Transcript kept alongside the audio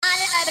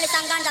herbalist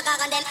and ganja gag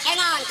and them hang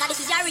on. Cause this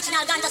is the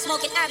original ganja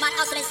smoking herb man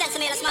hustling,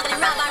 sensimate, smuggling,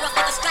 rob and rough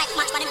like a strike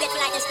match man in bed for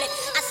light and split.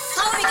 A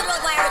sorry good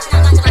road boy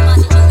original ganja man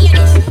passing through. Hear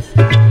this.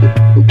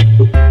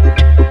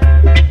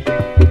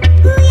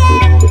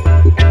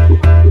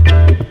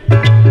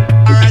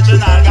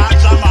 Original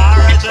ganja man,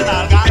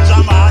 original ganja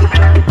man.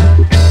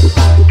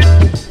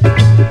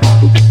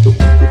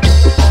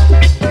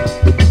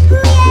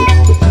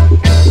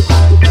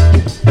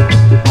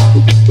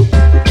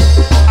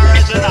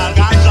 Original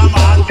ganja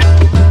man.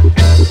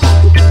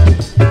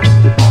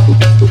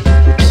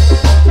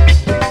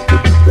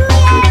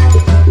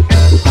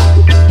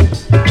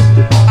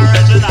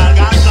 Original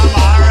ganja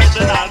man,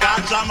 original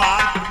ganja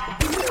man.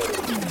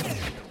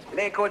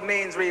 Liquid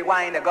means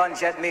rewind, a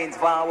gunshot means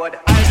forward.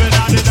 I've been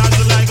at it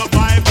as like a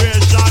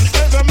vibration.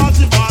 Every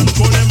massive one,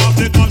 pull him up,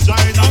 they come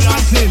shine on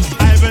Latin.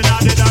 I've been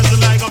at it as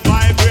like a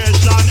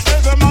vibration.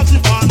 Every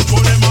massive one,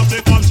 pull him up,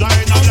 they come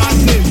shine on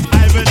Latin.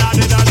 I've been at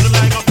it as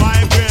like a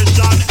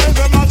vibration.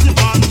 Every massive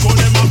one, pull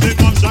him up, they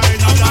come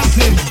shine on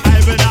Latin.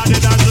 I've been at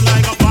it as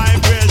like a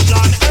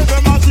vibration.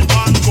 Every massive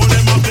one, pull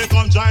him up, they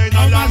come shine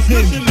on Latin.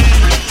 Listen me,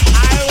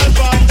 I will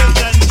bomb the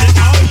sensei.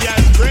 Oh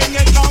yes, bring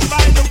it,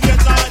 combine the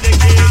weight of the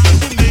game.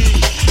 Listen me,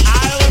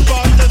 I will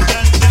bomb the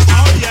sensei.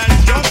 Oh yes,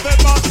 jump it,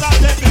 bust out,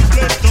 let me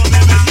split to me.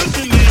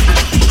 Listen me,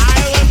 I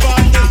will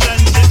bomb the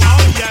sensei.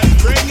 Oh yes,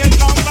 bring it,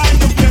 combine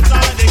the weight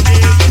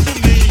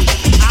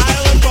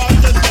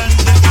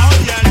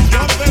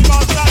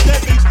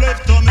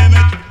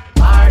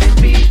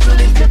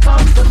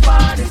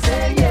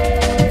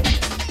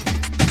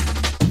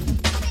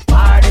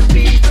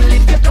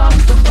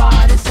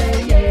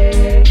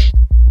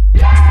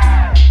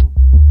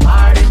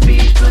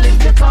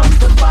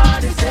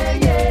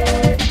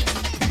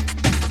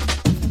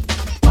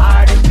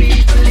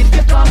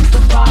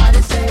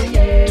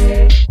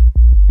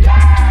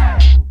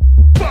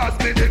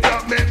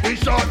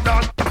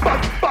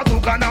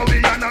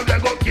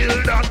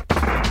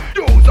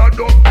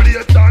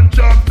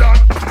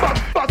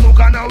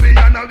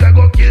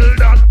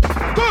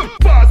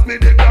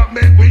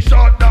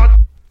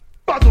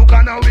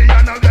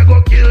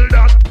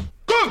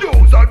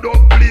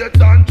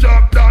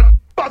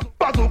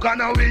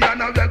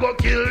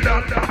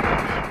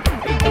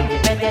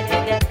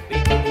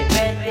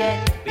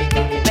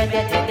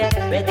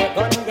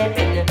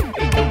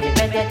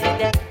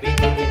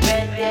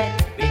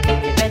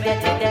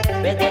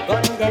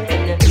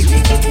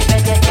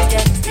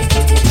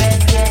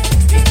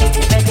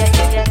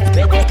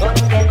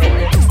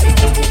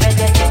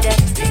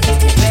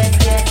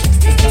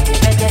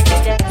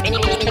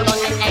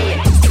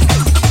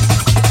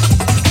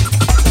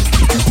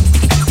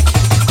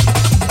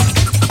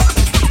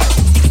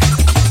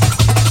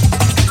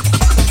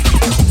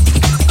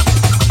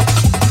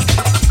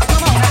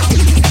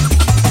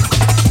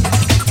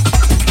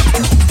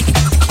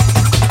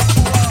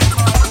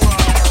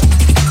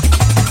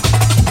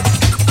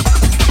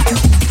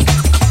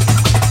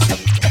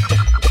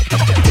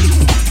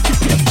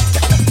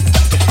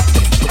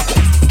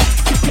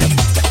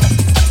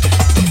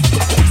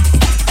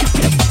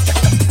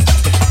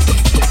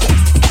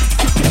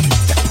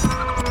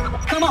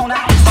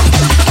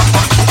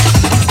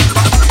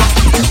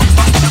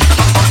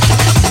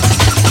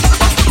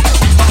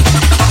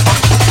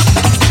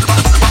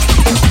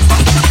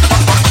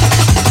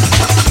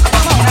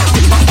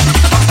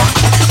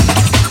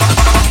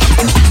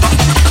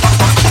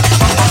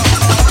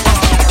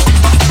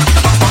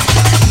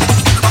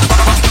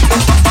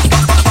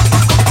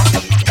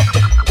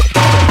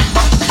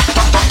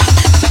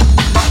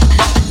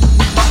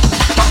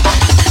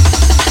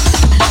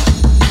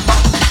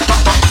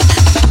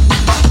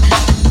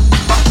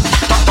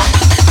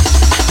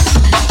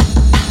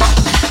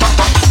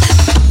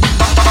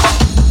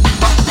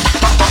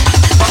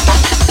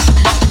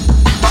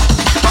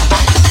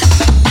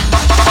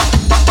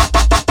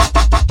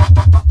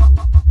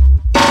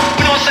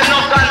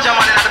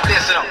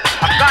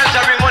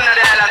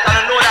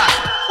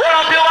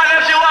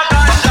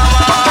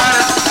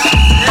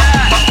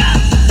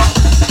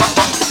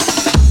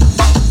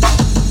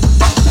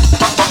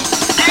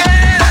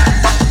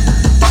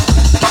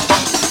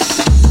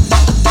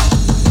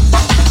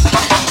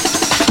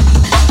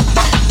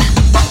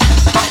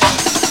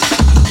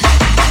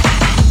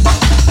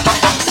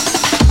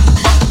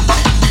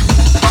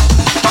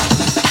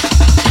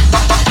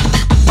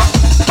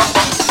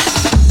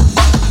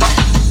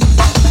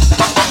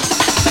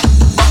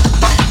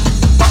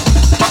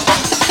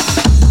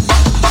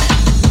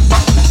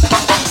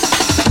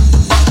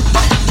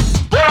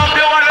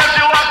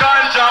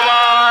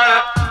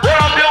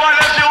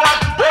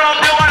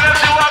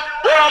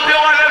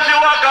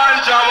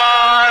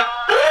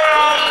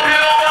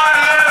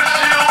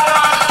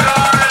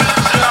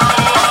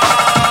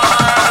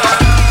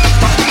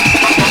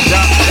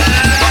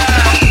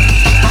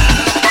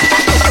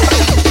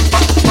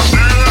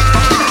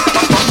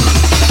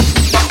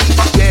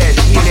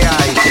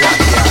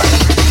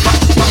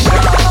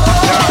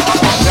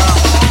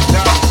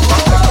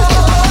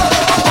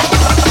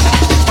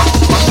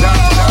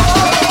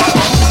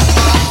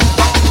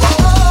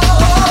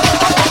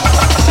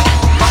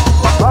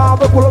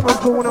pull up and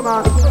tune them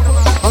man.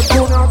 And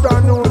tune out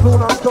brand new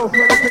tune and stuff.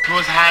 It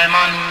was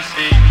Hyman who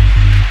said,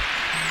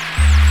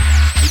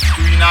 it's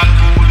green and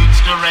gold,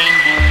 it's the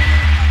rainbow.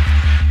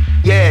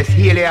 Yes,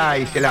 Healy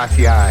I,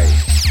 Selassie I.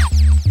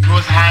 It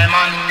was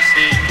Hyman who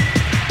said,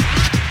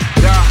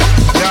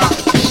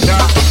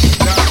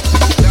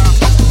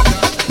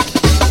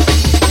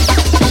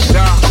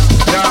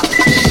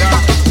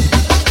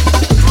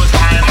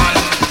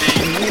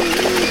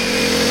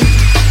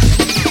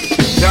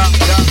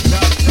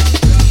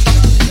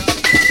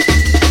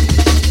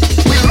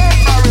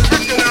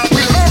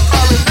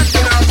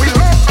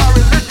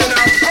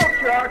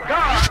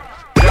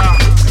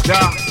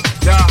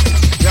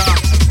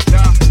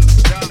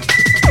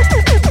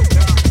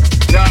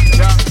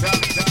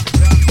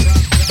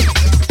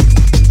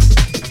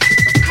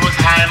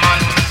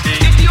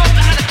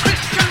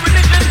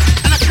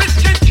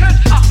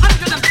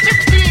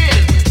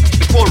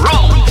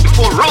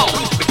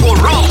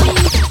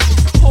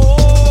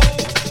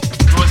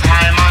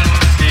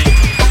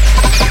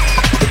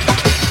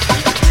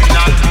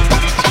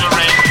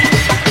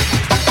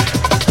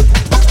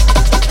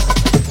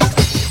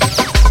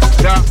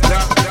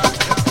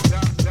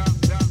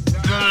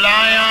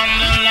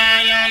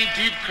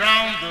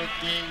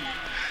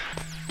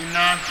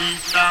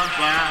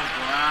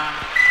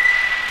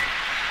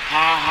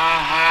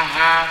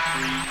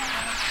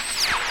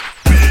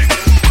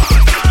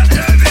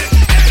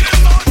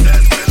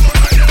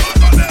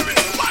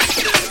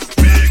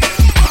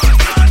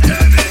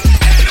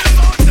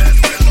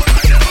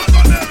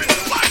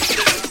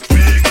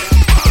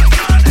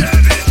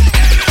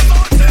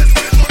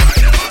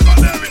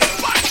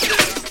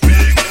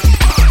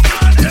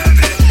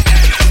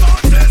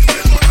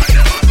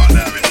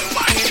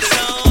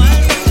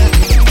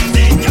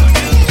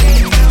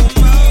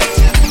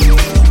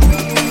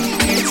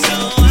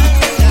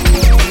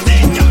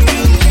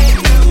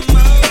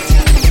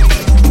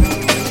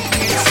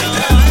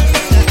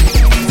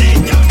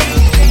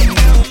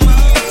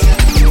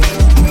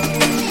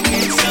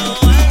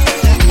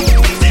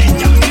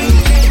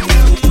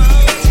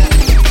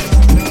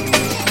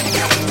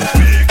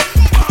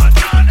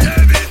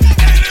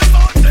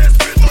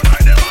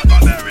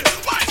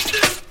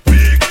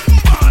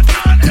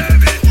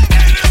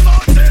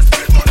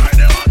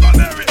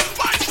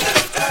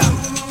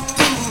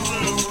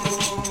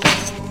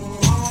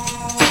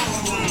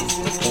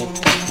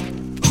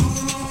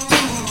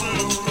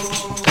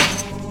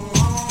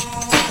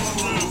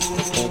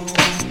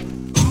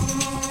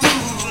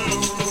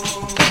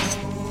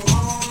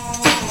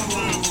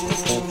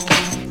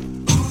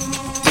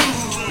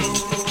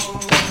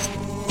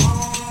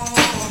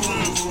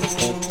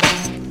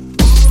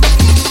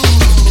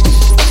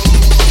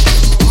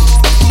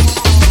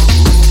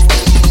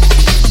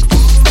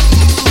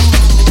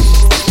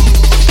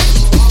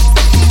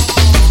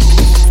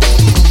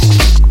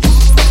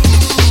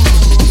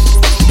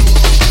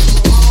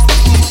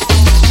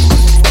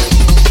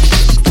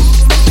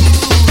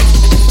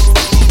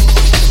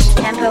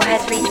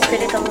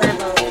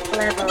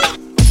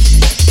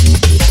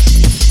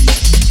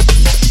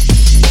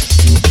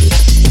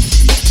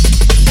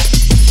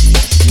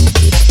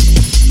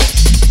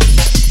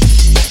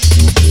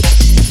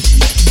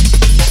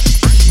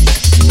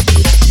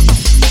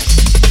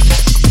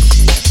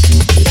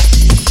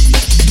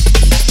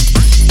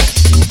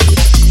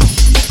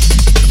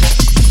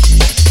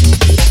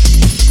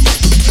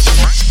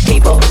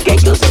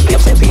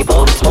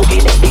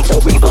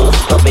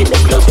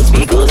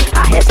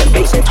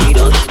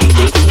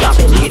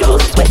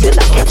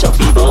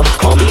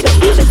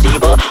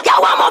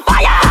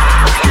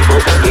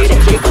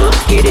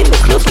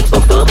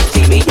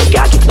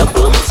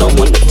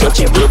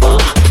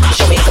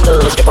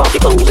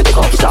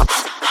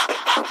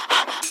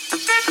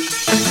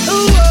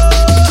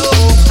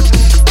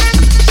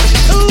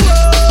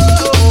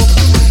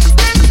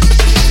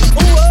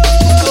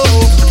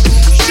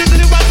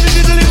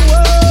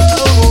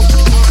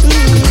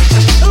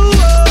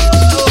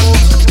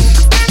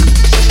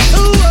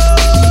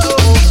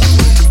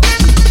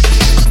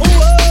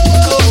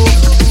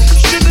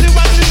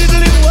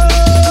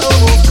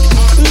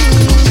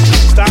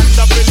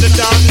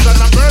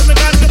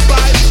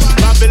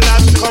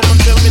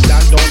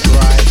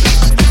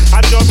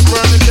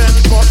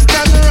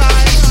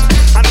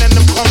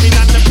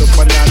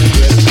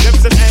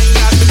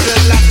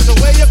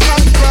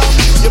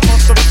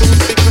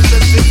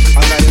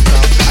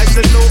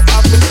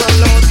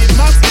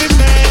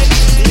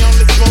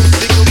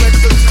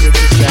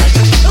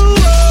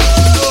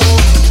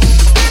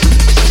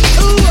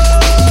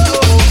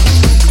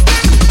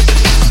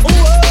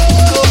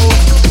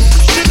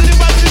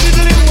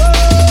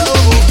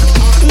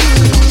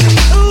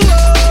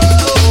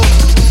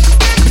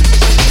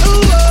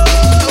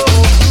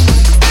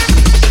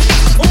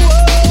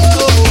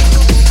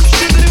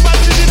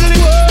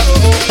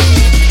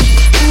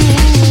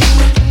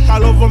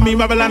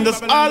 Babylon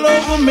just all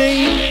over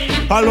me.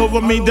 All over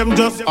me, them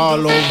just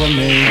all over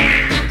me.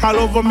 All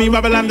over me,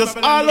 Babylon just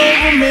all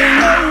over me.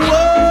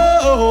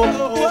 Oh, oh,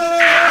 oh,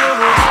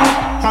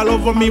 oh. all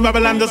over me,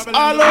 Babylon just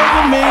all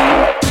over me.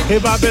 Hey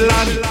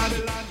Babylon,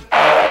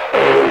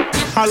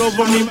 all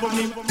over me.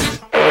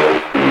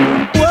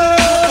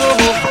 Whoa.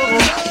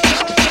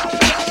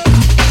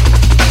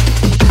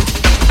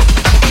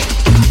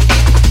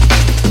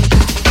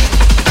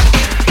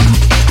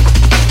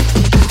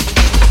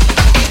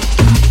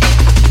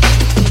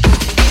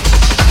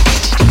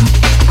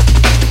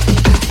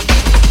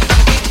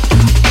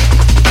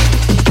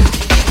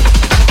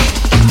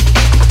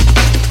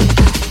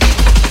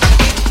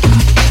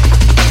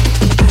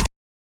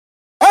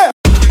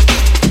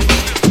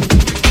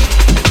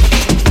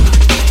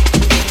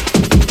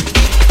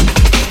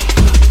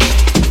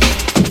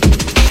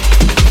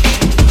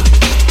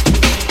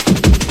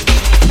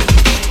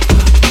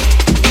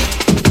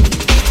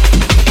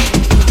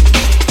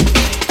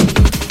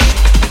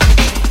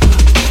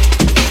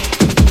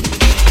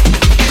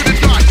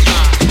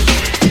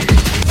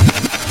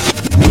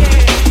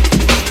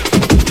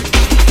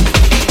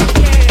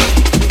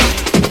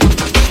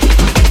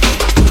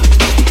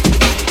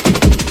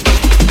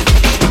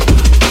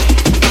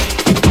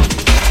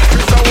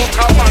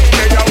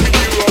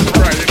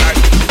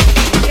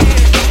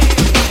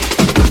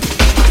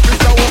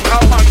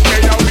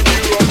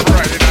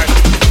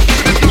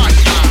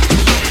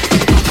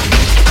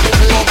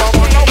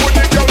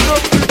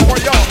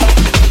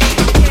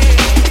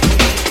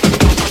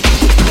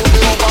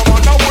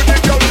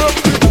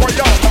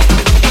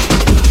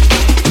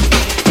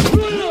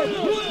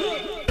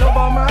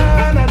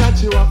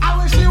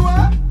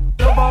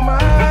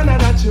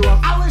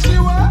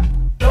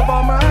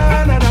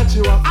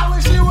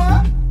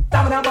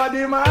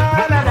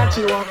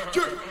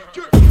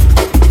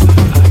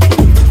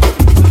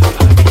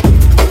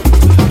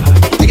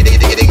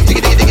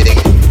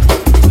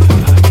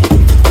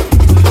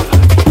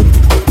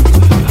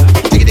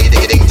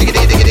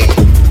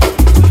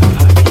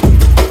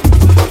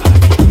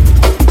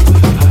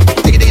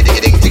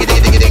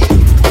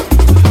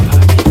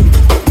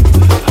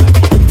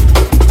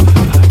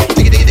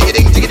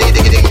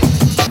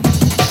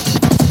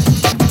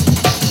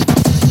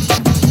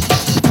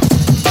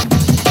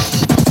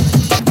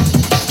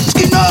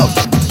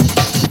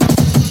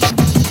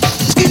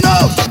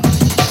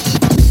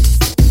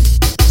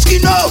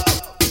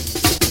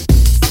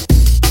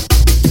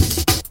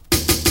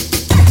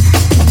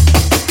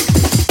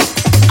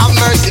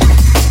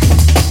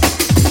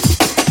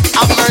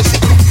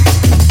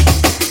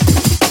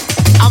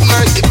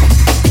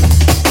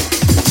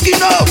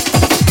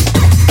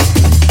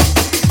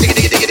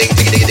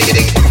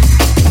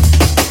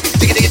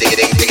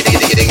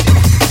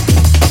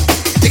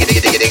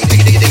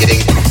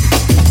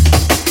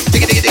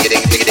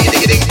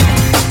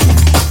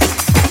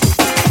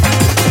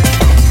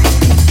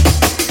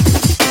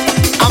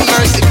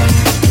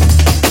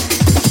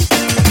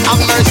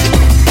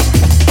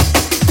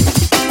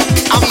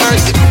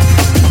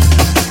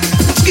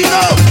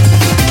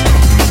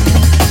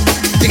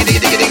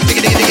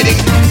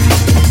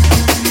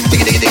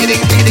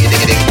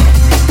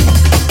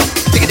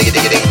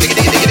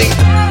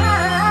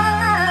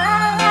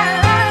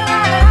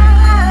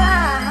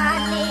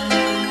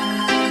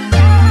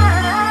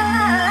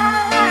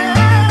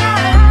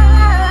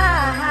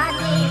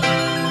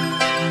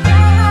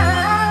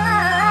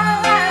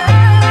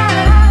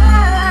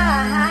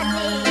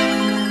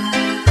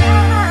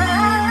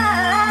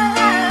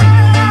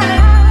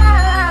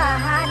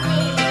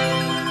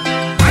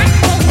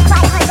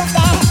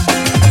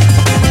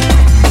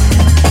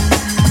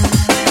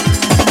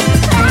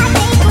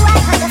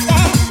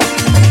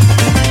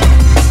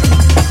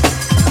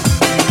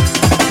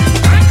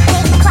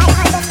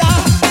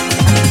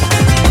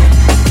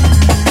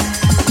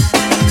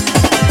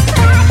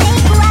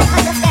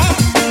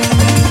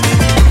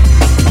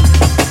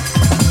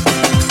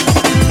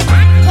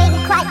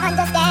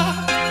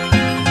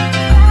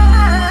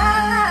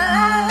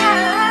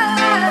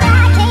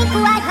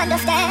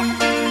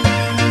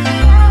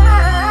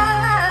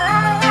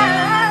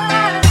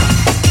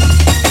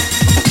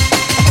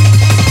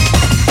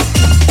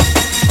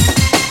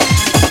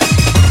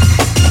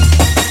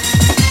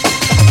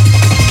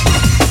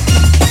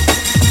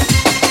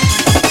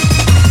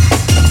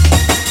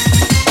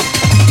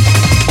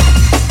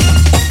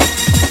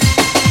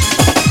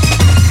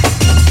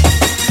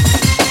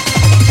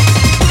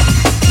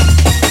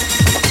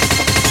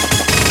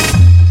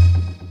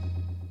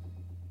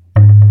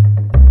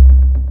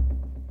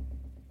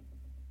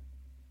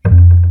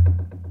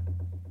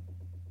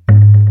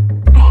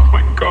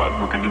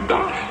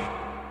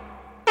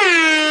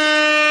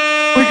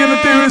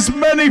 as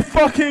many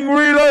fucking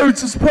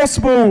reloads as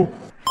possible.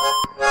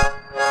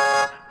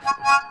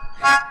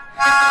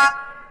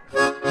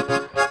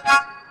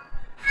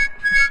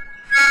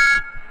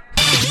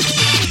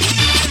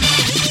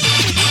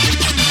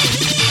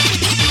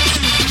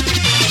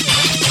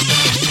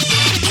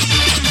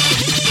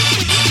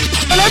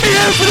 Let me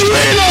hear for the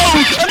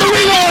reload and the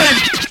rewind.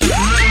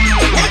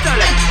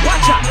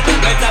 Watch out,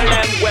 better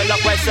them well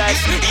up says,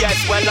 yes,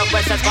 well the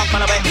West says, come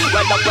follow it.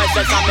 Well the West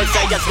says, I'm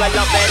say yes, well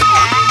the West.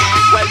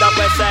 Well the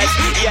West says,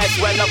 yes,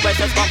 well the West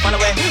says, come follow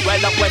it. Well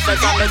the West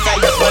says, I'm say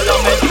yes, well the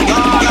West.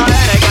 All of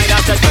any kind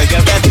of sex, we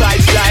give it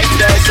vibes like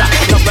this.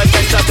 No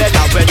presence of the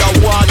love, we don't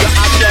want you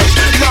access.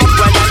 No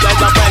when I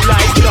get up and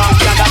like drunk,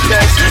 and that's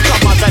this.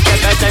 Come on, say the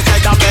best, say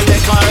the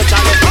million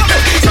culture.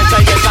 Say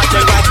yes, I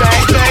take my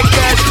big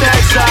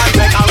this, and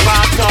make a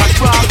rock on,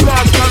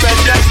 from to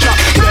register.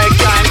 Big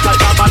time, cause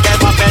I'm a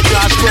never been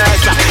just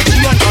press. She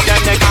don't know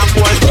them, they can't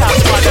hold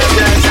cash for the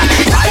rest.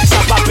 Vibes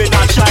up up in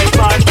a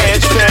tripod,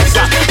 edge face.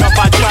 Not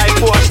a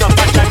tripod, not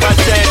a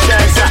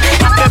demonstrations.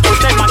 I'm the good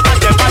thing, man, and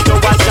the man to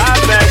a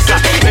service.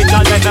 It's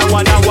all in the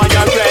one I want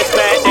your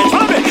respect. It's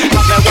for me.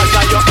 Come the ones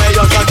that you pay,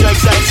 you're so drink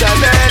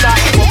sensible.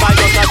 Woman,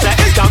 you can say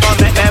it's gonna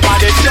make me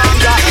body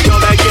stronger. You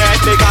may get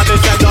bigger, they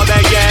say you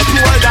may get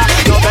older.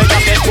 You may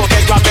not get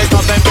broken, grab it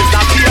up and fix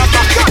that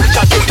paper.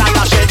 Just you not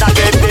a shade of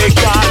the big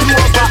car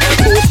over.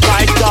 Move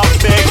right up,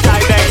 big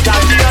time, big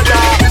time,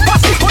 theater.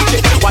 Pass it, punch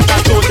it, what I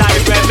do, I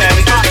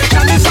remember.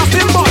 And it's up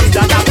in bond,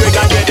 and I bring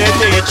a the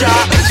teacher.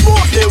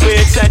 Smoke the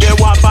weed, say they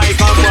want bike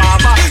and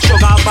farmer.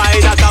 Sugar by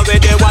that, away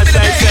they want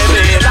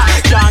sensible.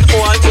 John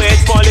Paul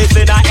with police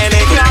in a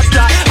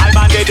helicopter. I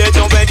banded it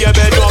to when you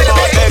been up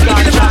out the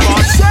ganja.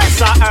 But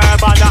sense a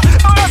urban,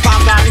 urban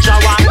ganja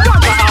one.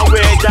 Ganja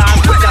away down,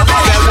 put them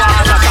on the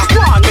water. So go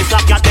on,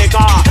 Mr.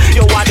 Category.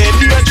 You want the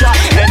danger,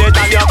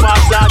 anytime you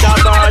pass that, the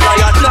murder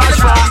you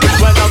transfer.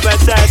 When the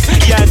best says,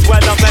 yes,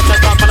 when the best says,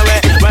 come follow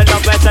it. When the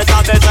best says,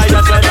 I'm best,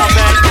 yes, when the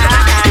best.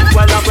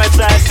 When the best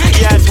says,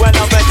 yes, when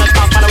the best says,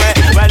 come follow it.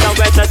 When the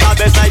best says, I'm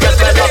best, yes,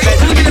 when the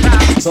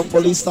best. Some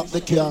police stop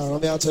the car,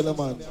 and me I tell them,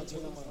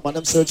 man,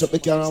 them search up the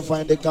car and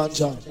find the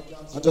ganja.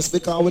 And just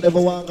because we never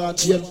want to go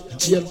jail.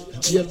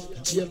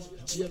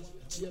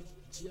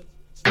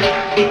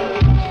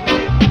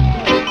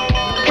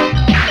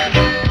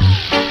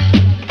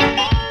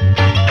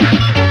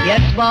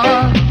 Yes,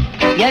 boss.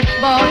 Yes,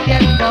 boss.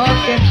 Yes,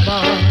 boss. Yes,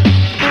 boss.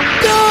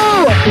 Go!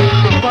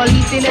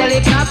 Police in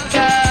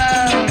helicopter.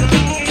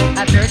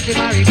 I search the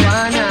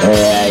marijuana.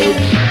 Right.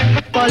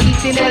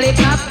 Police in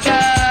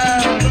helicopter.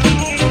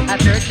 I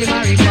search the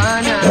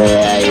marijuana.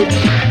 Right.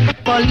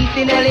 Police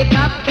in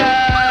helicopter.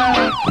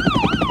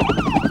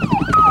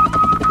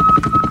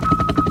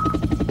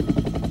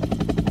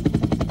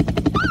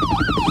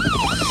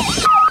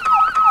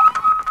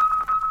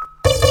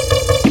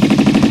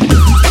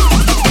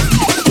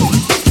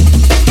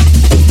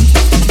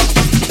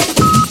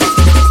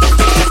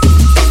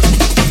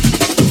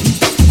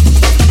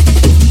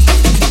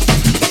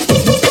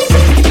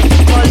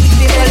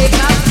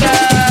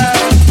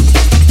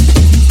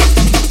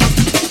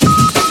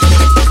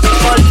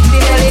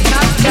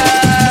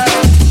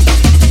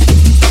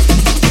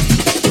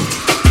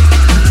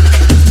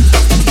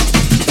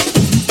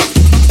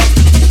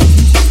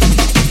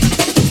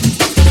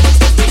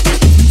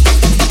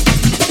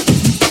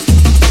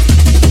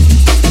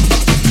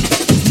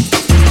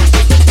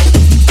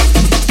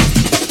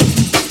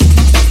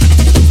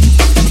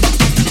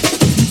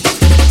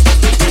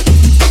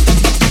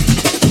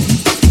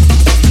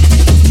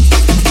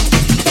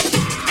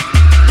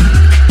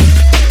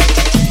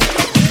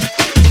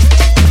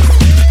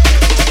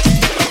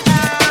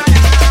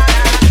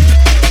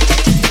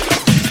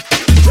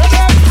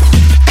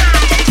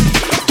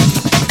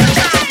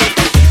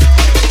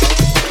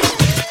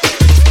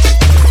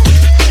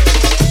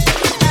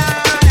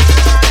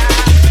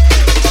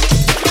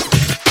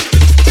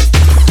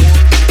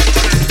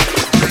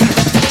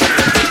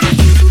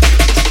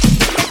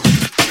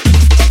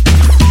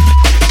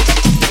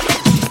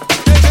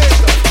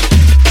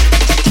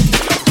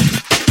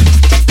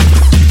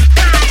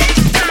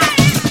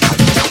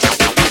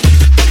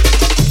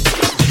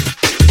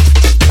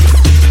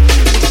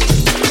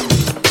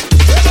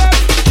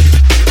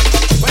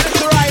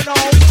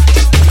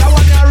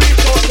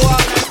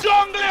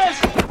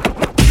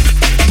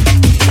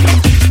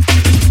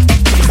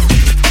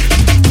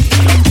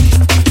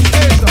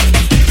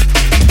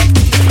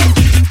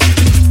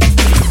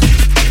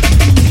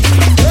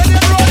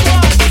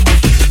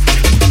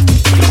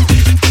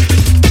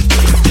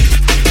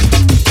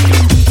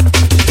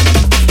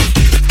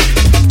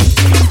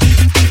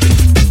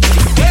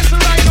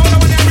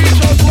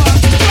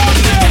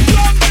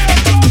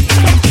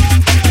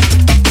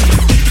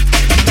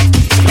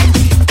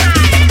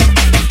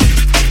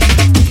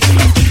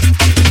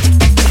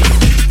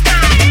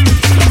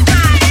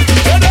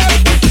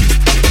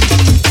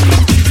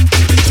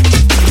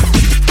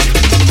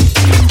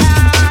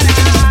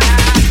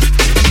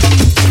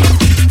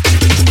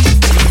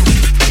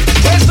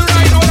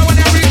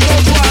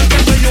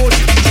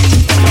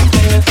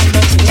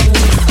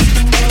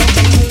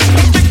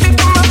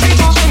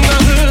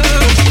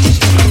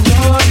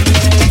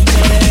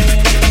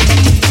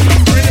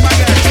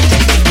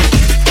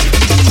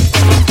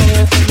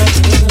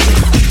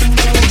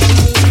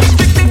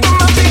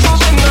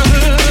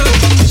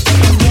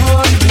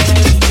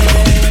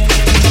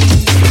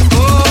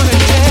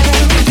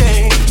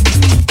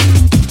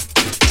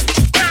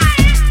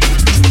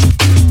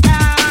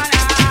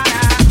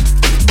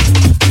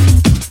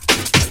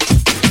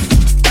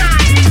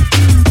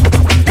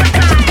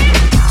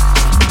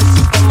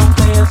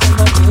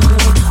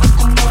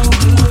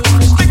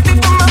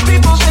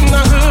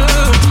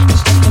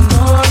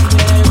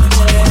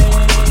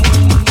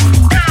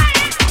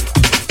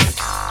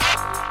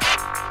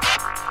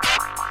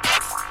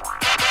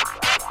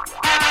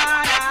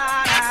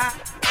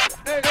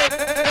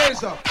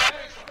 up.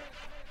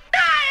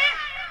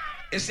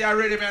 Is you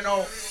ready, man?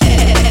 Now.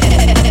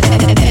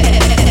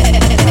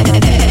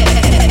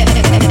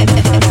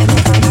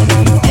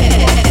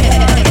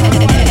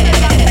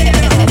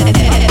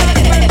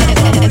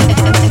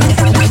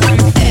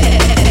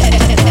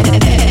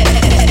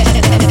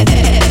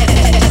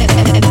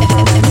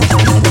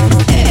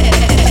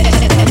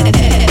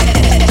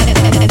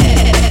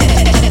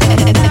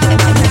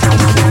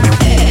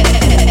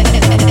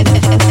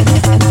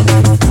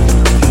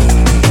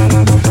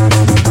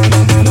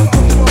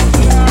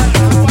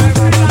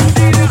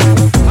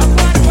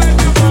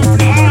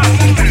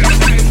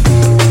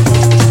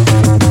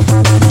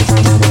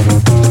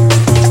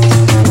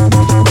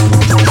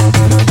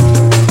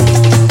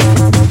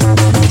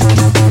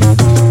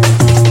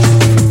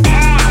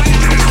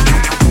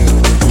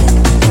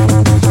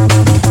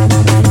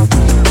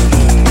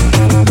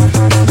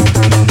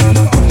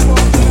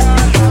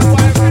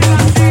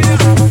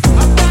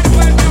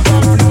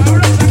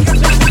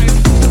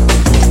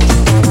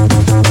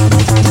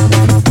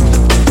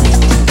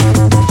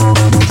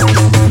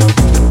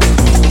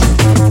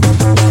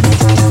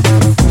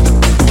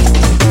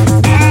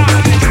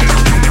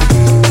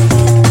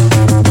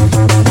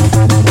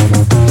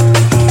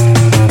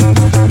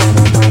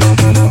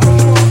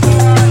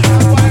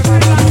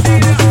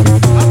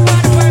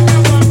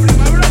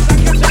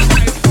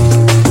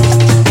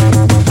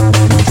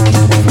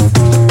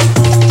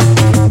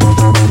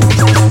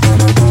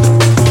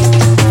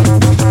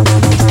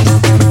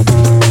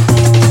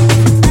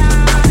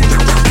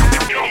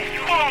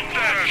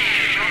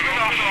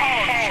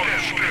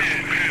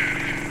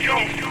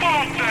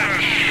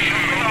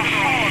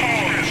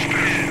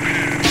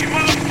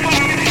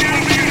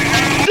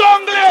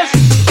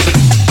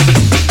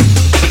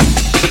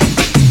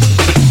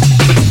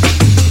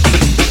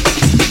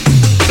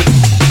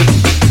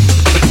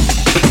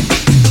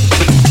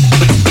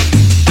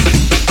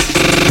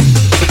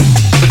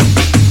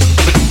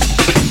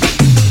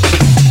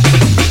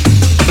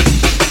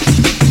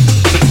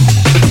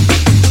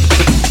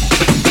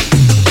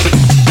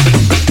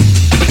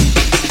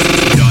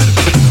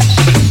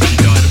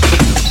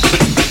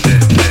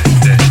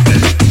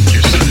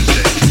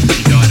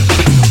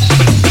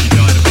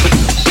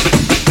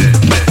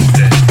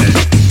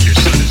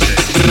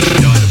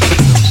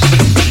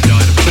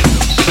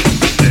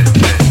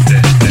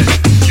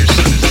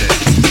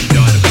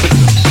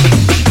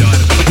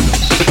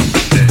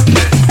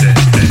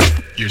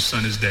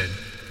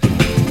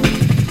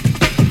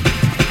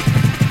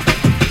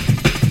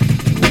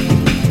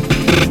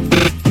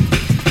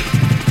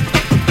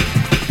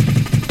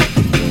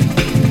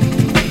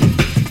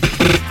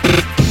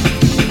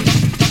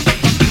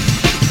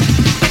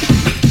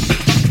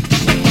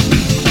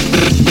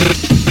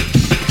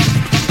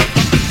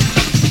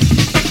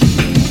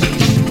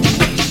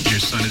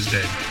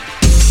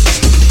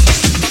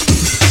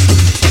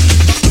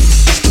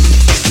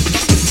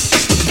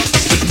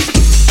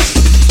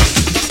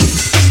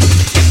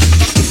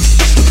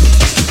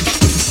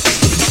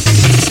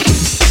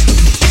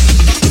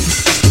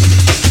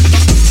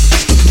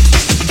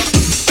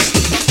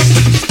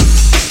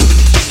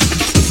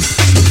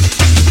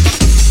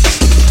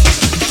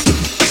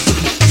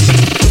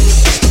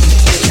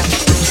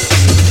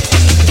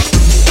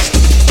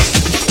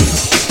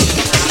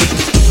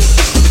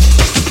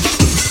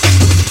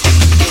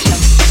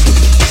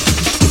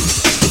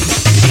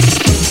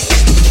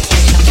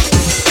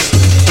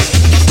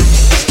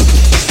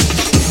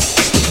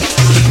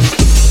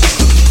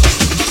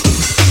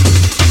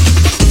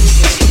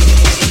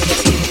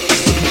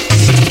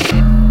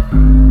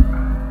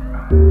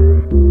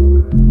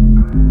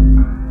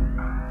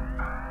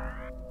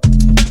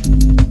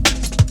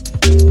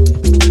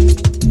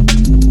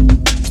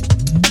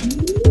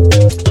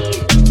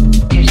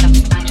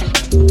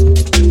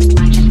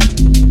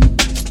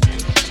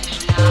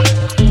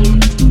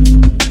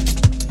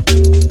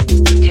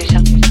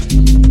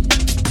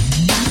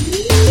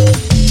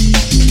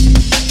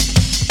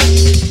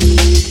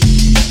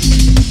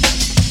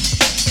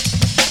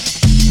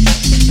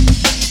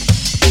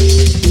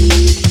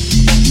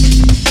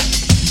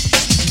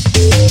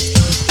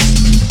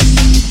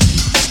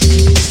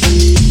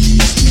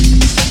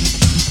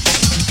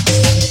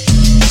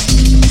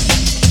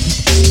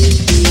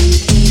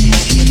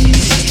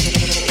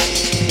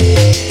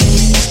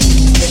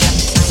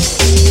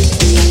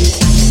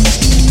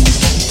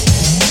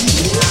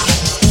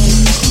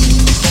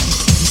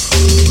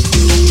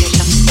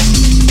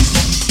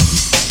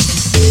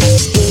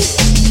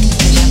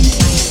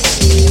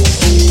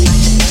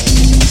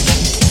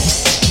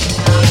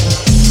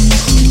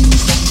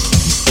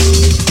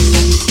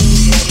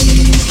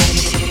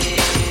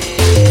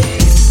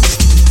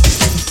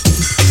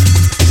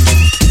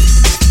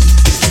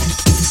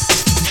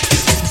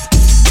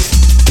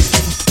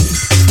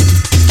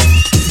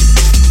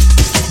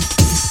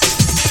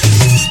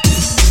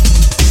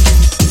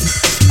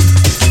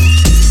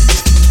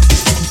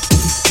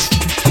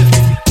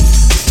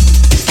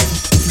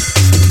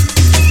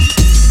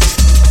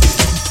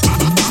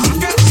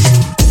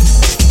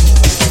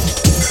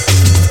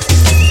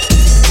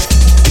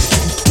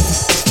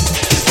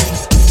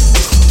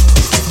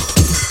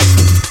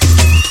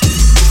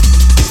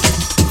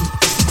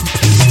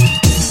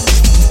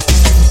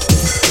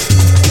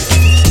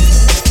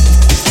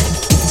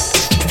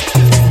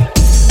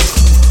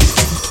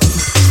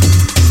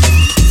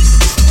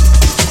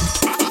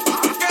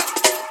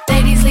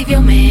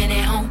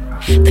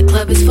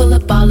 full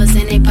of ballers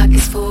and they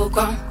pockets full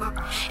grown.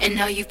 And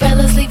all you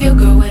fellas leave your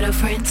girl with her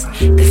friends,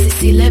 cause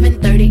it's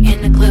 11:30 and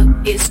the club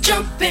is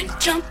jumping,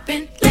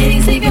 jumping.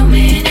 Ladies, leave your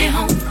man at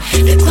home.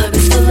 The club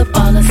is full of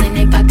ballers and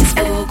they pockets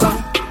full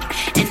grown.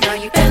 And all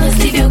you fellas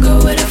leave your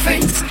girl with her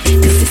friends,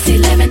 cause it's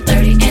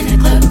 11:30 and the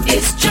club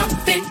is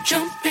jumping,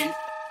 jumping.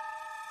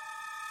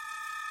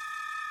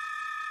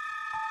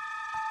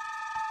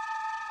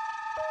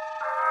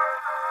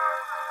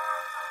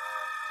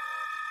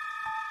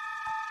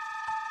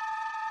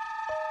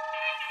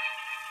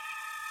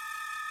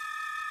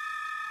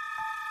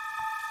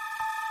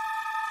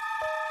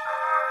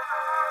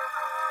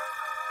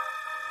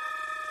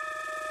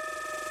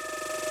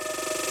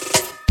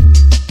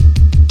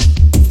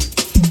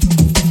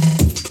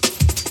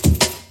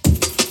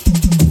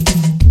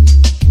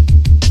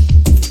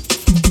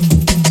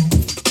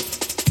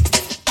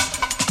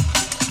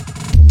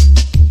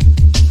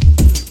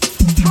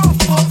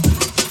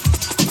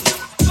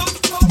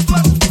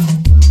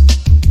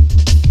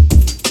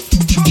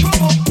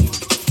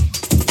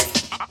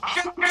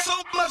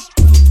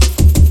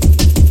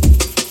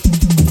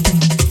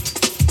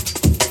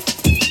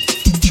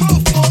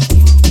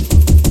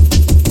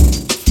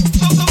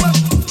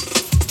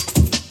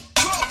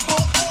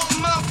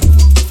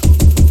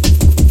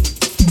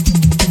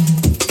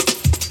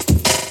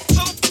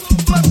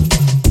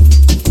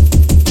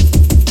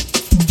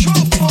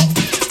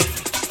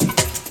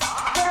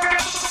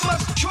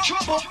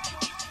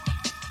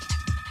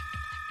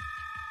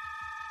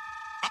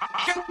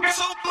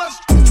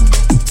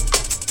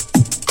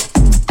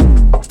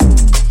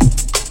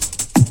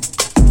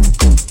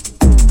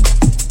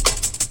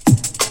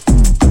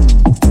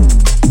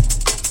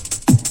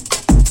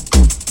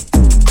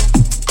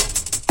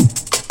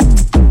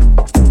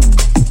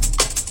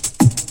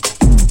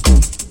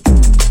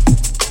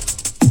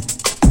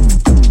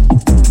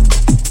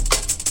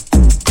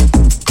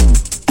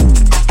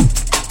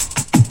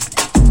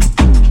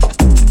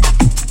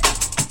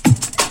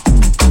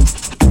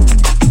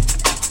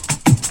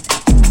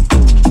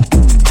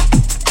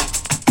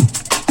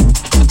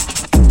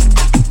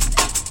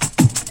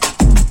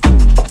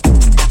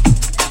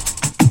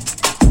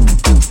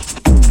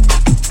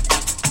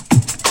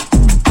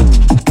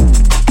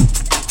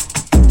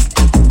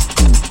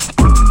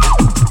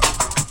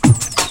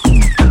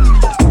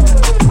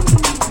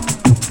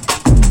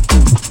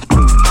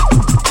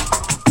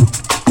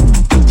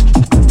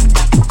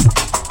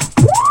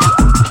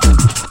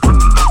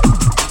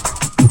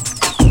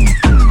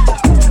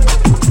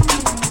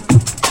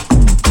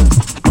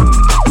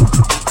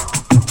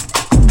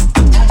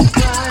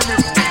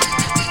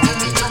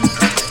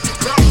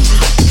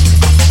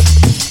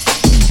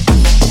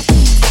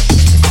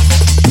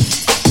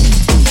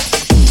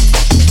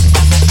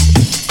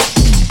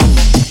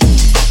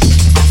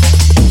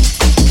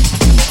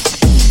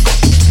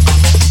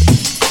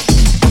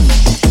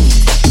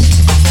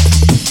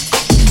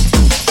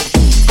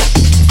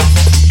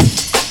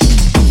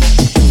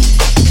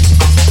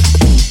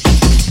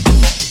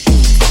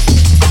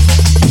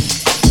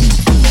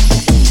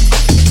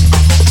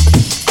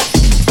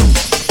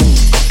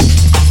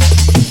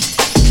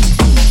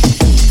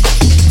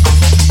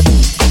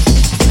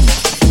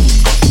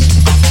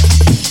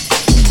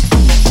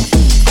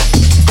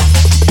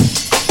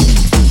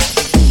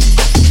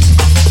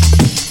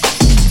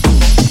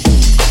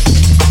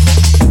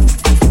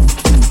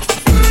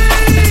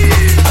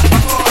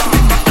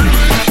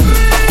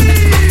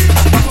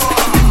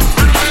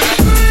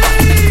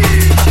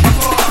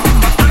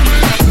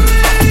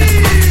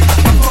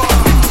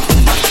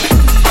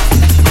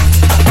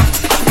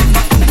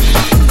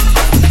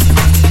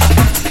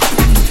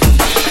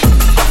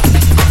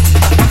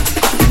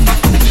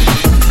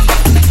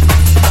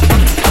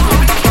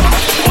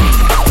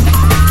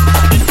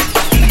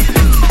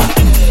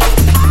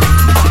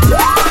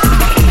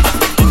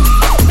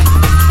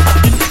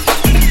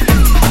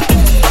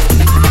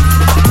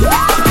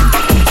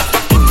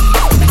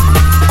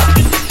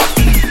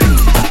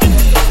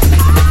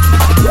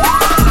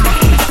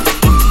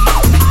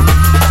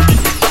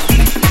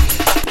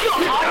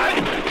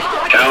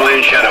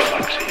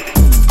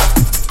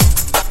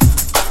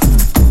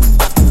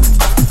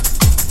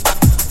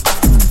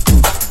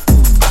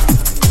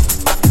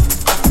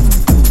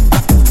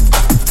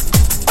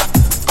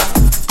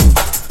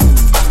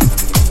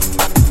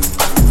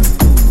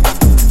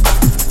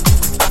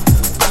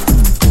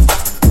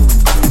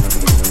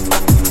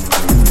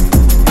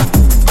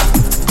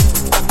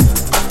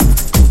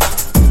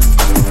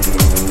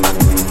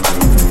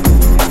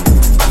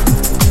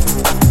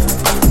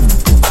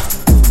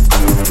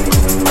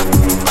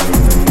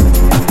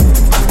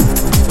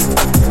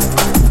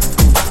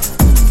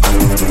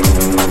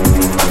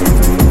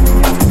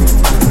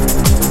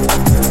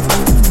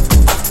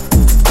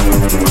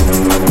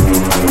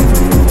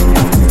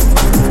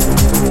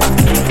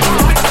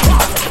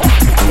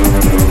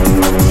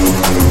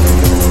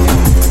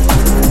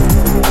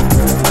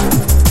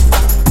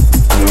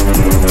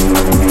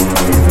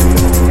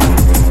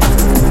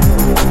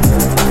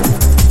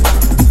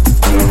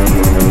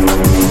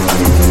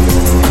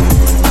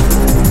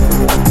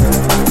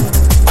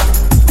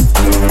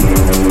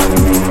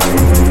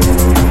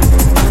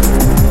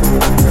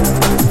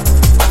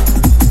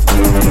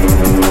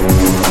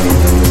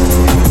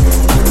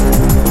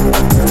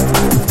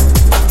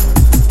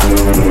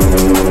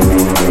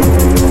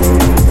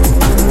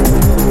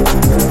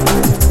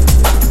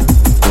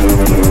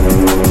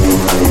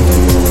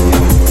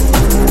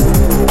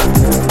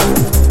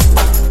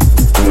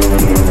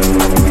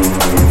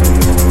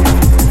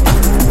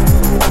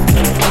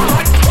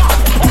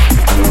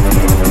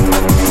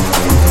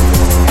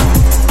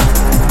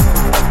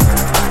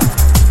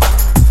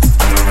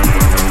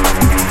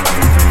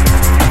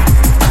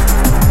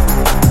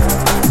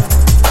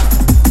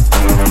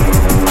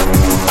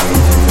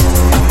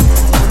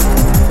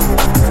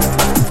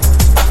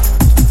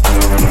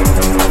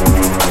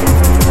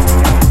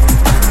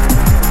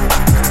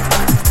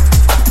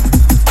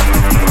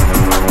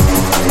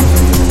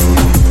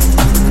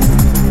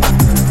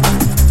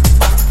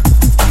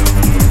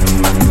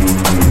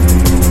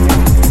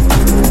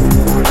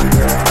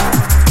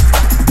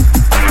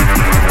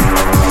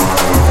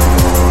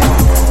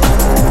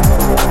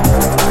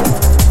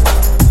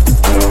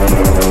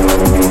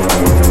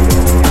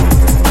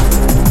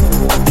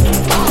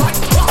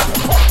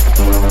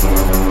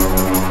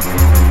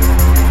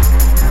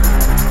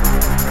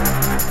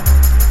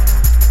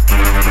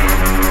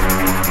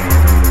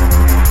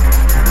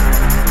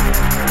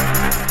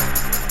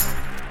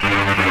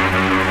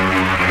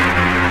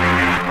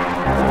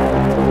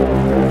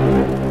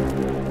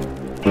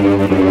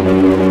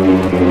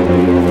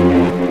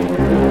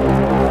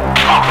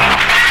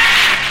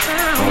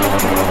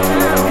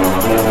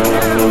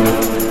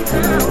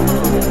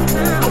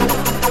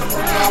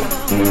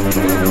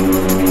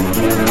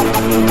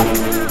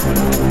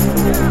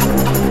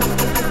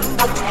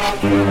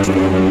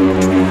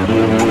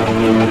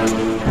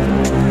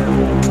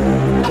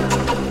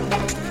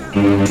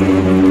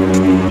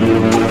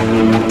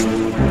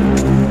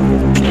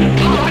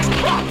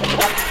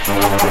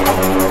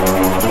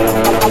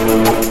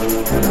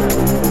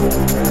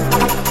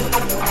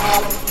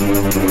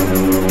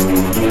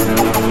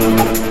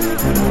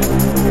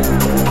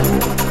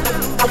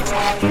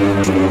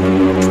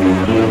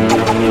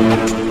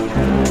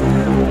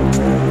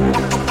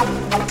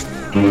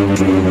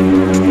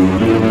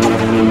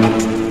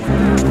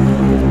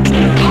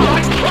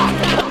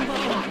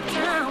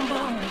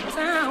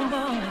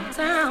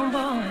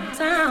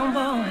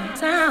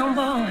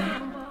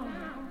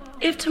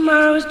 If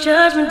tomorrow is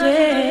Judgment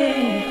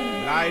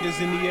Day, light is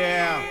in the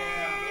air,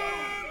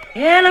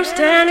 and I'm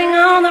standing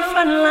on the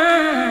front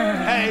line.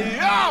 Hey,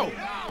 yo!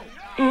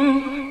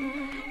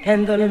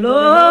 And the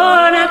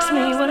Lord asked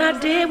me what I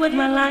did with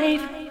my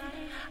life,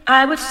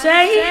 I would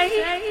say,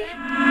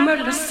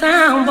 murder the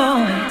sound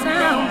boy.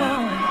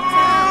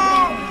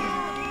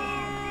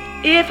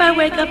 If I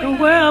wake up in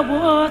World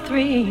War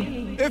III,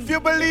 if you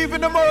believe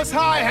in the Most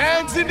High,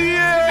 hands in the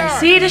air. I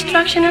see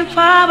destruction and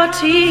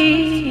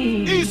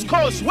poverty. East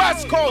Coast,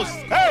 West Coast,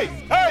 hey,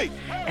 hey.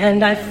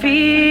 And I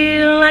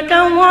feel like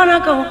I wanna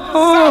go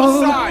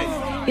home.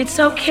 Southside. It's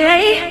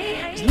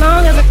okay, as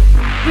long as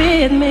it's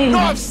with me.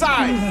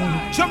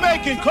 Northside,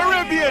 Jamaican,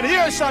 Caribbean,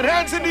 earshot,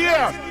 hands in the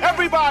air.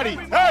 Everybody,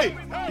 hey.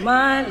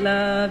 My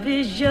love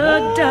is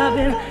your dove,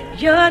 and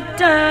your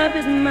dove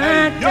is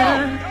my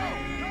dove.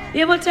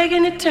 It will take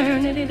an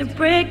eternity to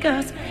break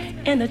us,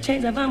 and the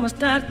chains of our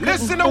start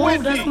listen to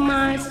hold us.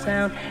 My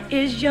sound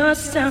is your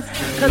sound,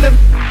 'cause the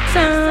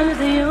sound is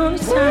the only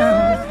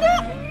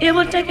sound. It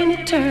will take an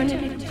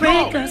eternity to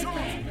break us,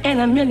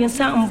 and a million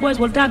something boys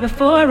will die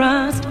before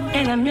us,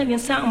 and a million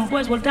something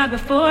boys will die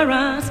before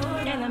us,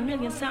 and a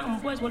million something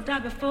boys will die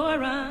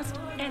before us,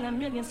 and a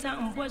million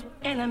something boys,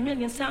 and a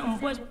million something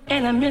boys,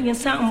 and a million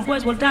something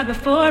boys will die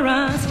before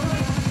us.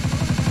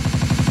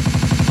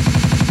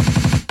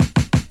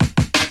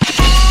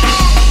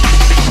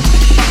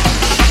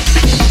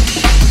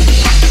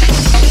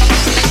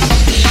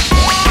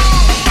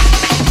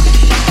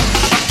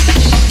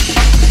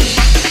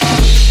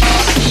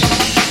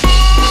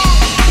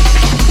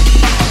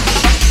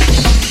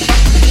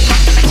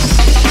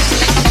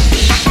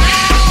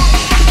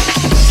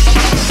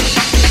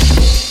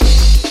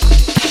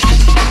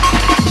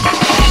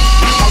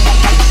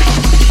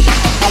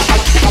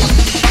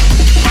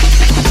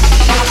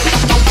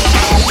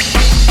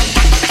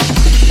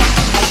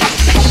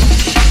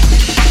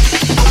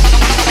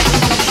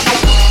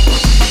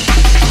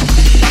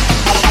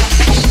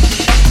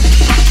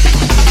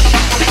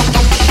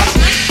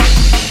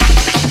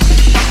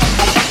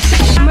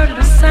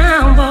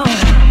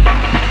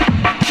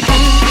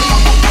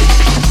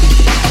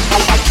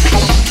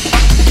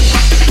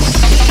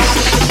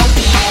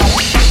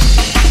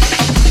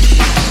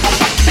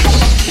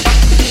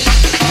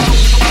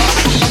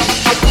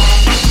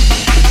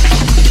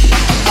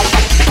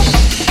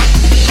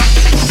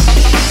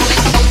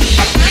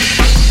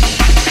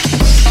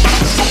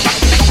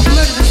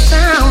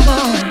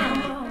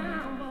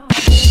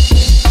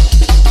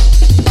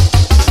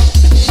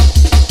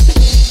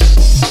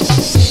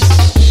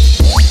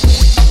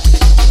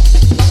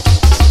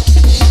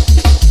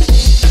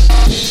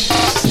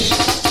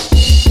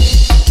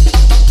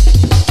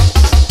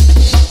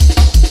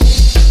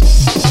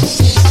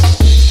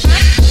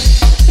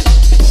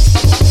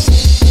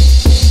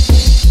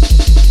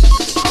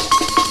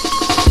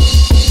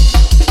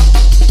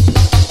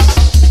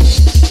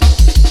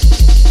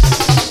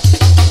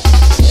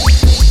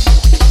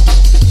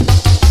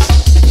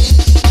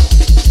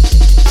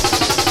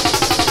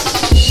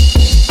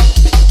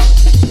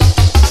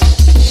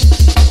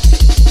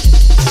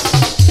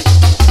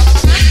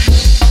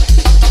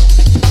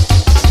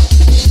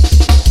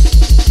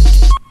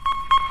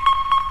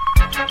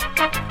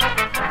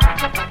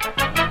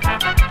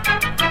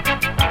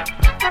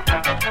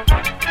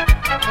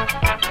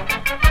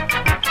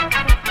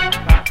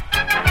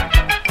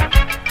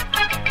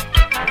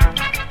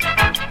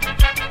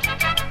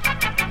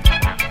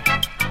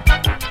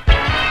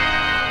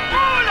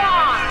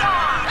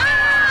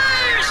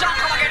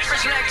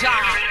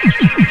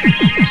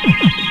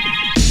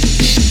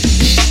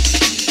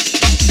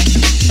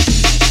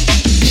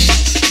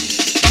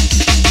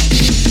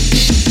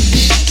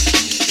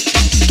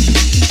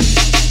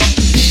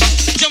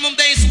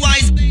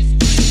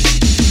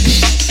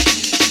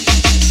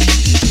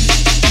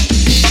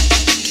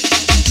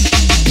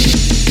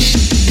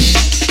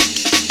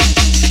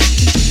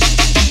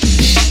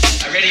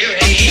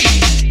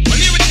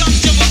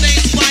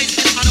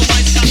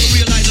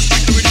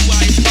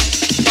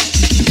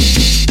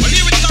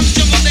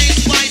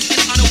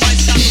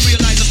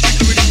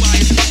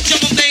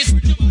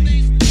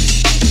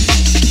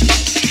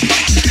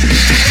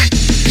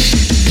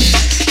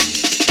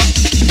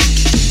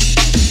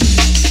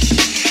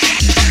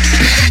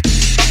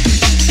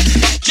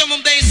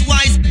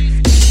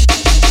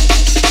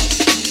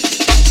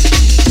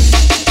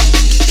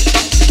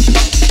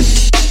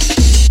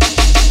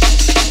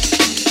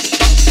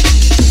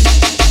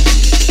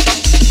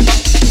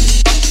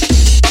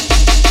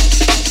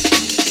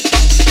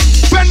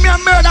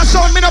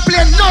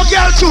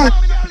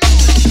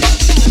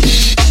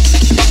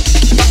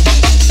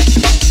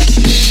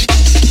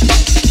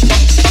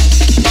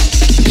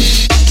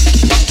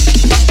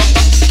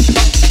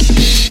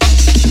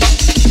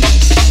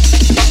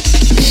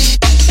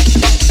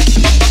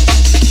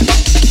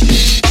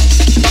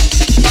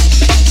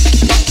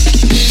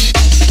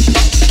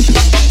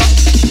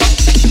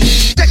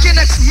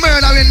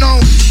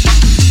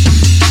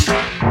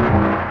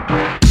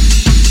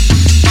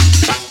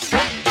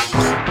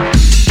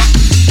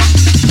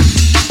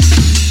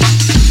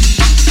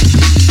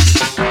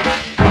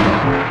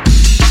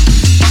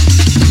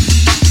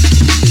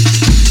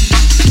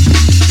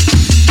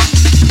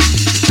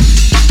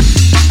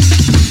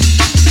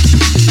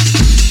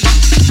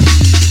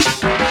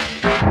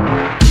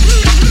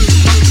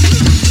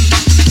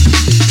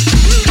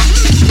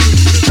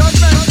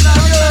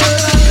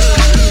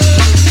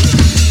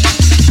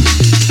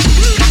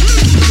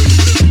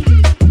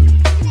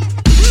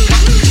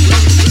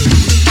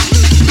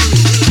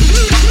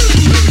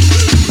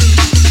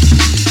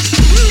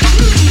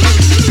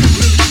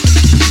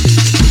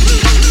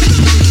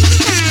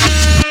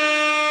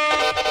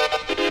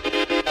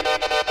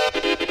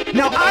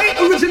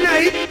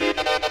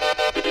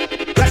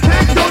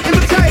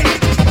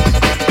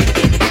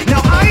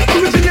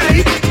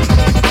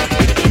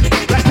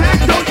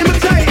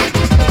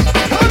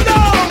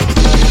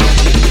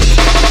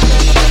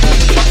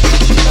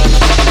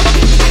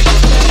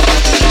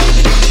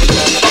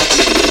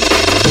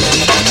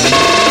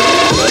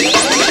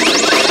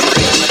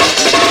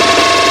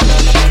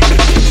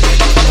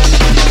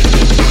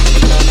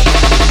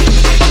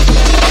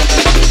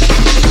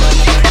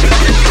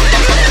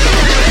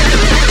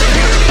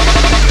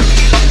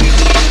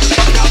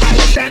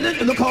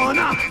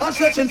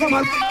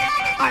 from a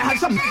I had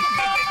some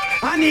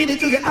I needed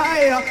to get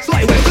higher, so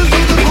I went to the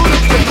corner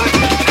with my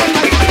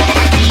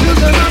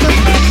children on the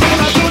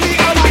and I told me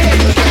on my head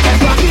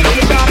that's rocking on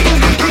the dark.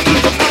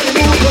 Everybody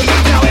move,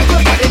 now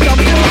everybody jump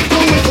to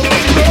the whistle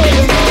of the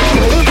road.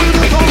 Go to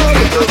the corner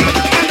with the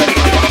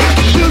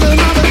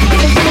children on the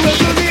and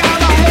to me on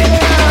my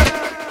head.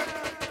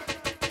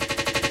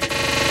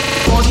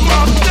 One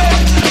more day,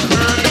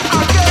 burn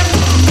again.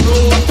 No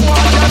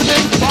one can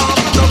make bomb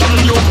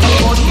W.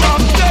 One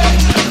more day,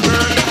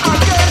 burn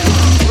again.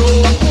 No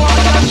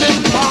one can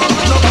make bomb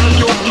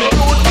W. No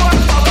one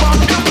pop up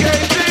your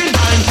casing.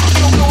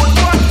 No one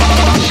pop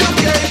up your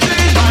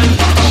casing.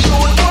 No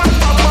one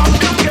pop up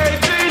your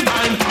casing.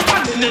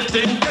 One minute,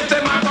 get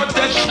them out of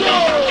the show.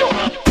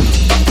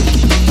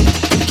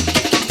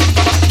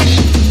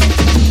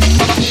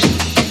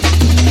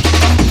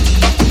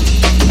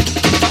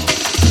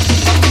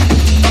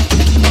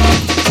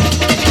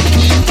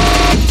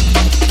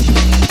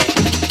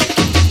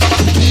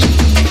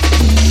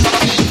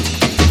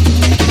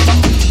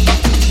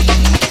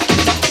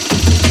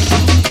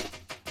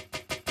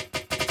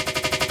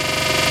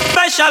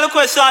 Special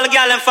request to all the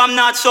girls from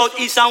north, south,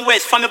 east and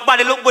west. From your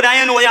body look good and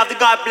you know you have the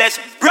God bless.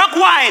 Brock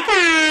wine.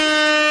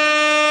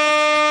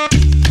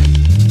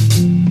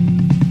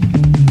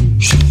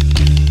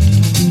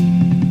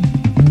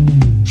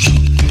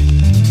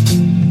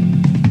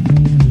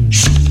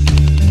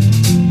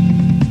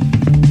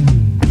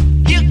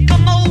 Here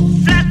come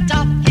old flat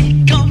top,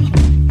 he come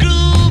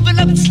grooving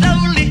up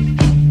slowly.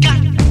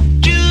 Got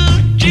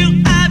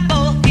juju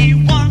eyeball, he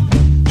want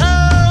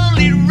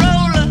holy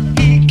roller.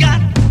 He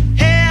got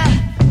hair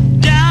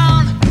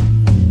down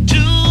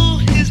to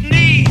his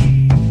knee.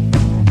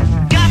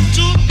 Got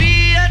to be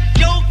a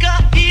joker,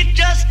 he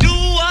just do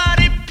what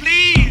he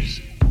please.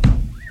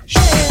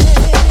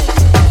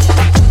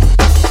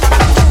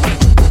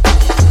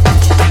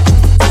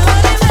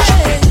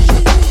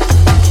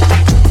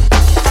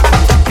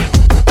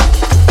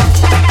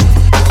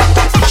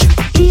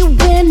 He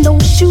wear no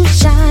shoe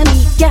shine,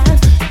 he got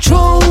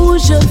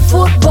Trojan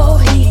football,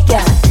 he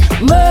got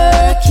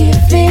murky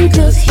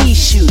fingers, he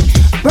shoot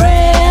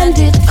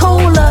branded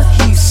cola,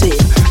 he said,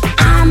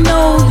 I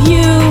know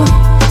you,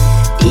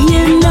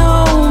 you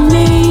know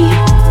me.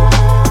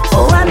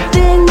 One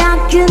thing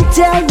I can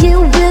tell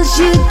you is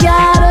you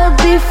gotta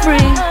be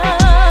free.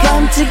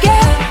 Come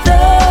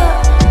together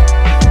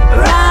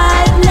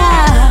right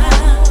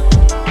now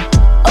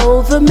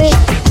over me.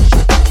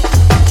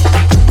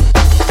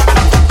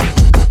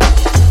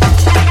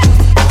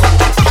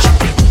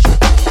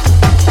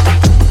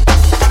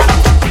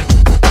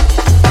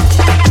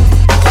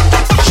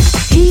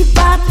 He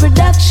bought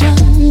production,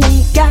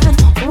 he got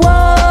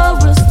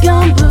Walrus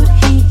Gumboot,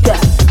 he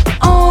got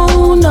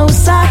Ono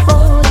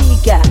Cypher, he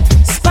got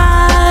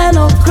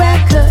Spinal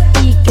Cracker,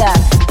 he got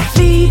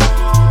feet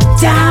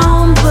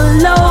down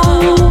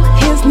below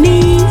his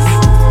knees.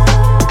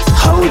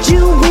 Hold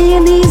you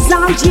in his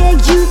arms, yeah,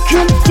 you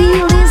can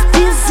feel his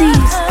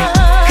disease.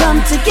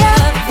 Come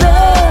together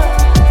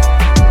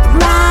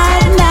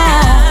right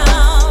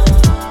now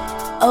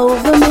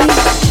over me.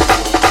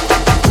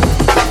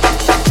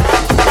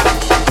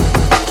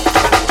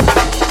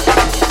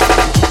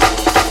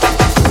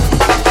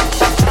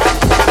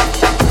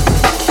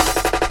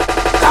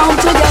 Come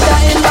together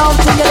in love,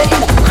 together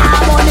in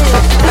harmony.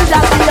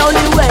 That's the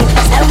only way.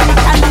 And we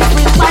can be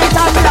free. Fight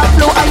and black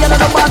flow. I know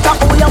no matter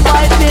who you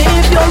might be.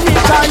 If you're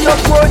rich and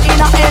you're poor in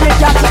any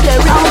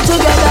category. Come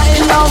together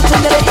in love,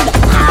 together in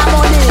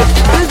harmony.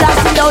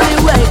 That's the only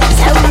way.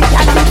 And we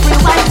can be free.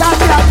 Fight and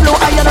black flow.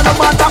 I know no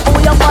matter who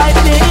you might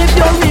be. If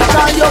you're rich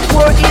and you're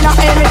poor in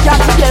any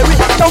category.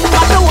 Don't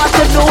matter what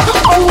you do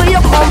or where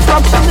you come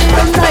from. To be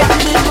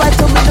united is right,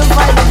 to be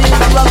divided is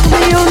wrong. To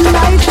be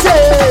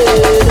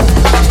united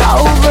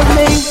over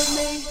me.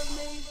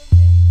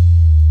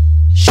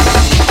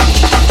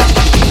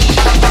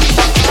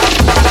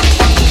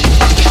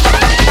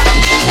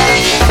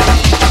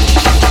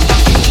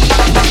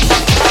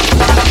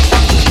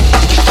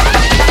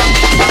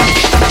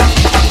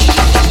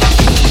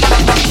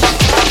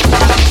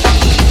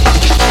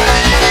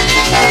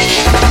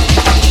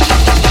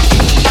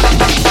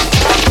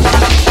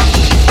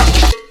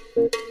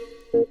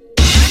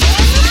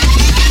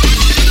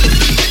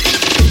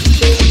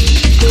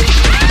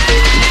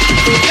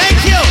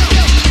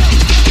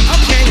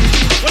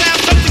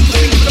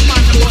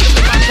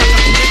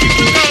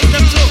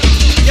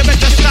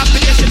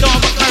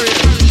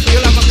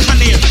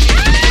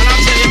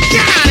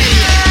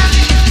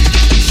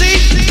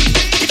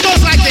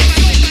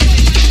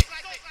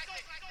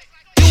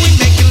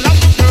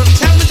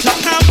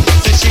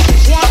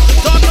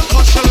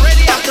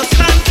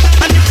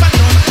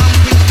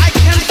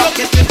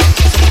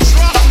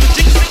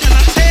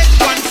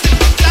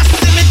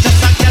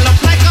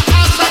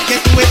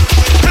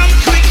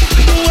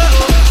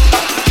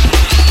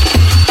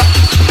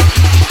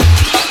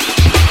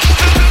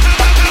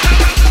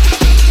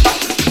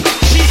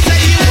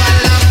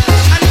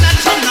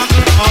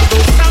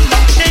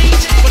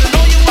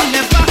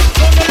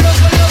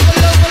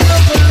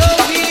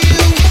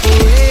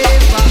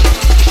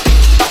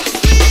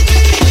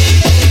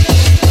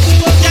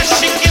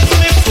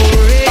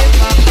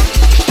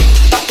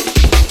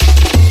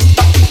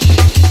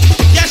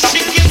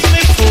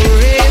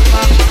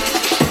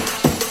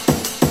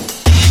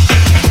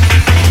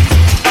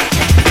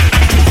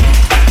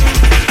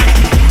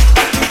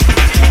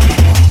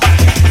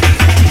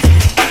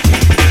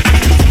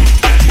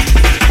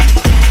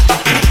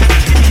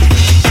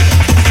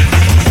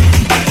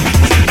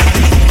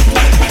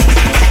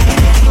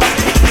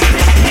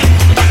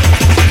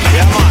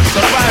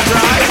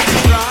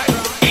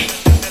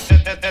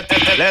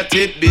 let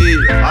it be.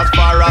 As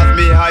far as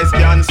me eyes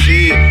can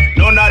see,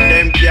 none of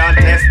them can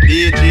test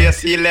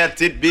DJC. Let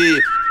it be,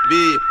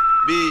 be.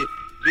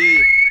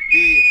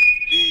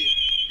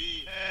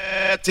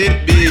 Let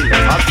it be.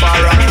 As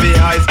far as me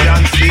eyes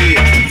can see,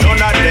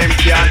 none of them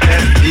can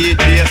test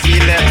DJC.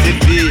 Let it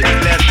be,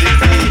 let it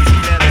be.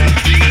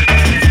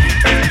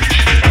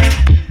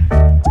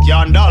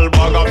 Scandal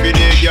bag up in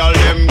the girl,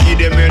 them give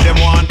them where them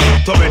want.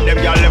 So make them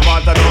girl them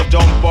want to just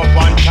jump up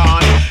and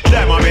chant.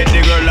 Them a make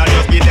the girl and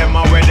just give them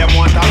a where them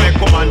want. And make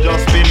come and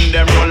just spin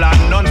them roll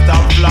and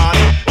non-stop flat.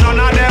 None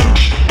of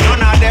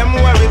them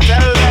where we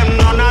tell them.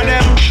 None of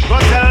them go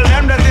tell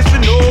them that this we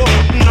know.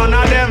 None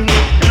of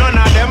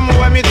them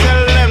where me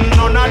tell them.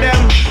 None of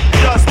them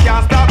just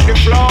can't stop the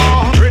flow.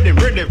 Rhythm.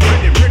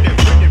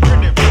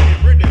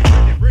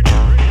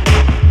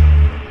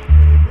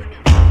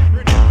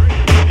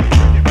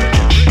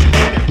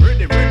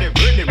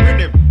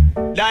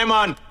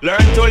 Diamond,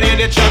 learn to lay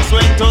the tracks,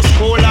 went to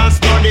school and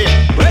study.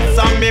 With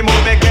some me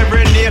move make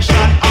every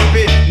nation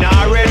happy.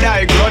 Now red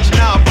eye grudge,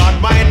 now bad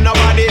mind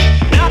nobody.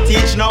 Now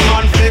teach no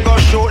man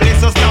figure shoot,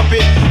 listen stop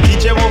it.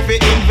 Teach them how to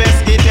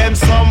invest, give them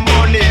some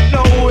money.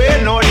 No way,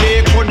 no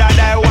day, coulda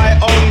die why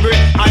hungry.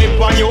 Hype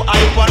on you,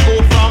 hype on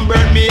who from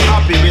birth me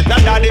happy. With a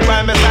daddy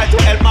by my side to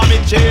help mommy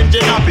change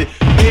it happy.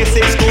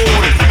 Basic school,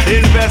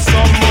 invest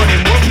some money.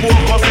 More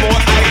focus, more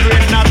high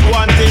grade, not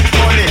wanting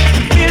funny.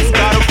 This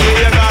gotta play,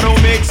 you gotta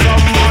make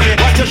some money.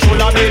 What you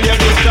should have been, you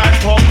just start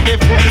talk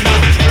defender.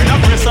 Turn up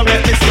press and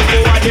let me see who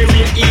are the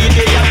real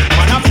idiot.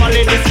 Man, I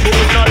follow this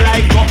book, not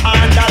like go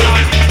under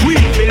lock. We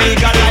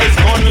legalize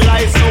gun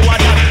lies, so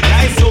what that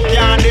lies so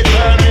can't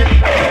determine.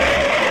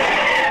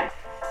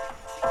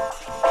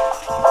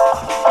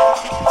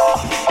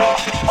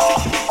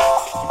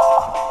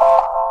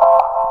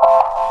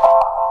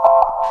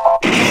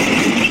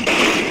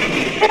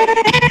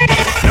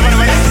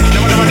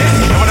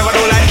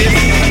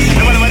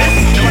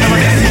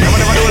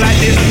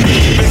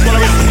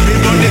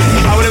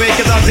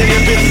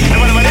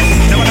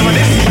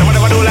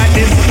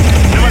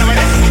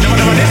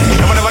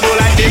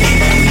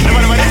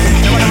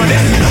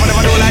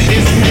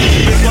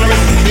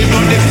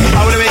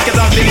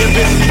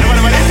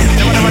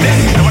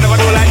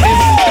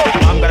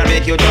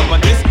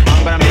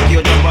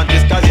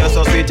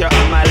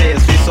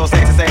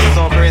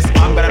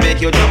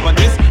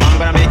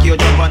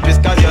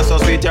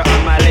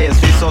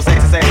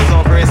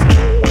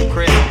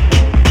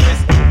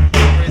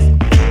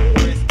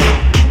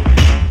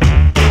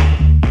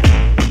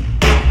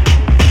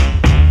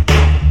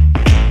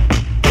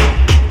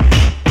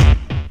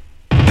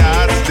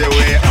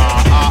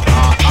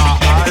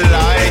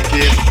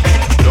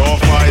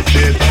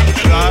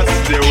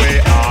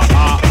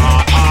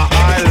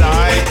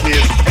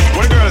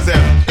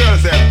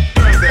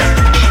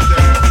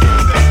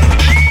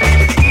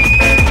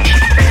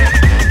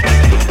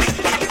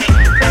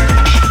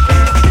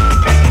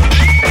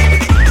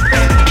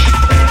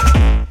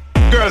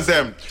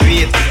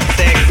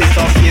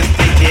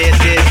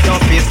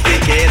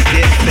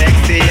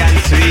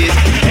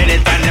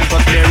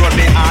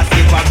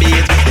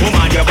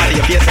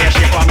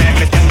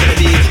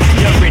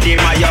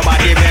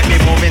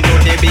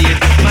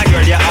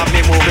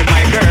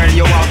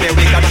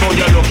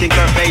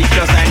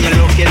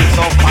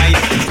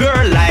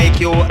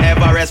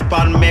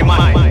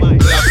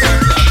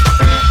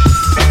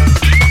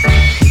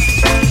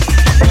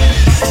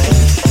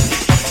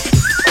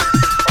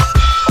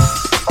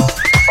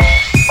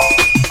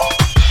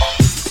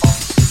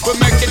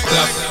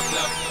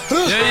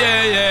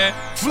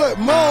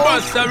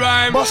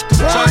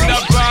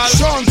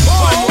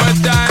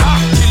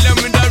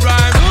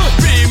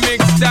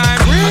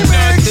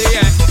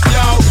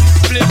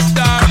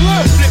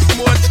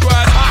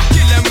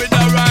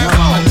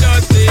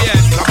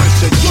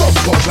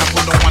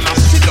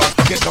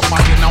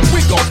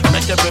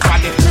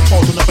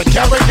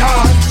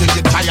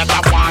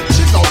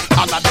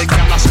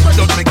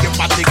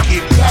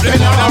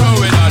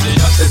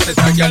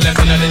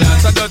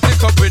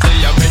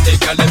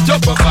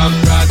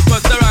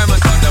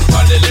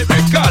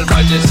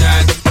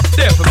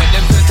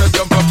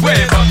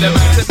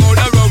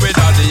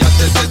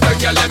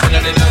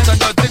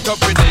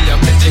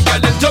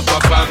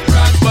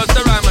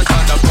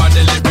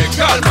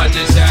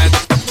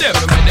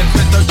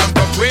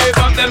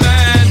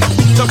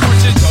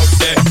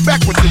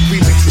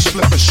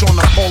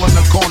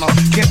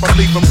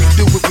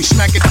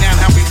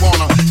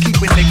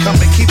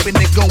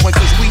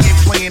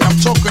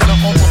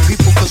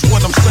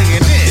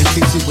 In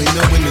case you ain't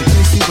knowing, in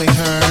case you ain't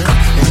heard,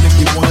 and if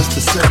you want us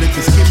to serve it,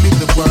 just